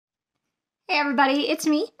Hey everybody, it's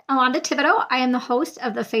me, Alonda Thibodeau. I am the host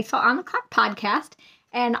of the Faithful on the Clock podcast,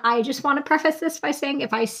 and I just want to preface this by saying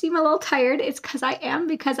if I seem a little tired, it's because I am,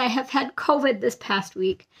 because I have had COVID this past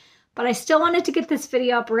week. But I still wanted to get this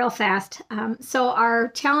video up real fast. So our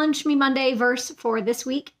Challenge Me Monday verse for this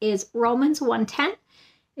week is Romans 1:10.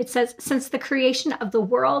 It says, "Since the creation of the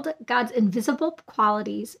world, God's invisible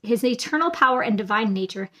qualities, his eternal power and divine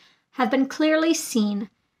nature, have been clearly seen,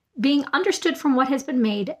 being understood from what has been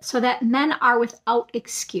made, so that men are without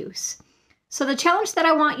excuse." So the challenge that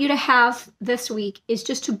I want you to have this week is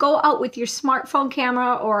just to go out with your smartphone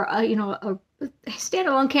camera or a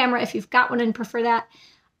standalone camera if you've got one and prefer that,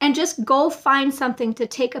 and just go find something to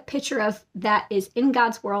take a picture of that is in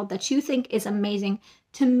God's world that you think is amazing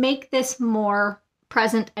to make this more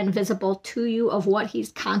present and visible to you of what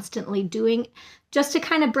he's constantly doing, just to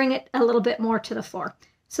kind of bring it a little bit more to the fore.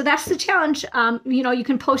 So that's the challenge. You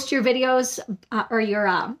can post your videos or your,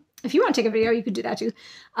 if you want to take a video, you could do that too.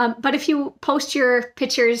 But if you post your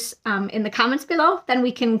pictures in the comments below, then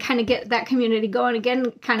we can kind of get that community going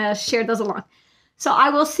again, kind of share those along. So I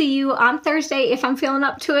will see you on Thursday if I'm feeling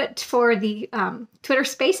up to it for the Twitter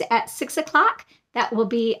space at 6 o'clock. That will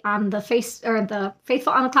be on the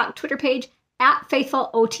Faithful on the Clock Twitter page at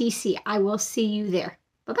FaithfulOTC. I will see you there.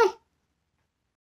 Bye-bye.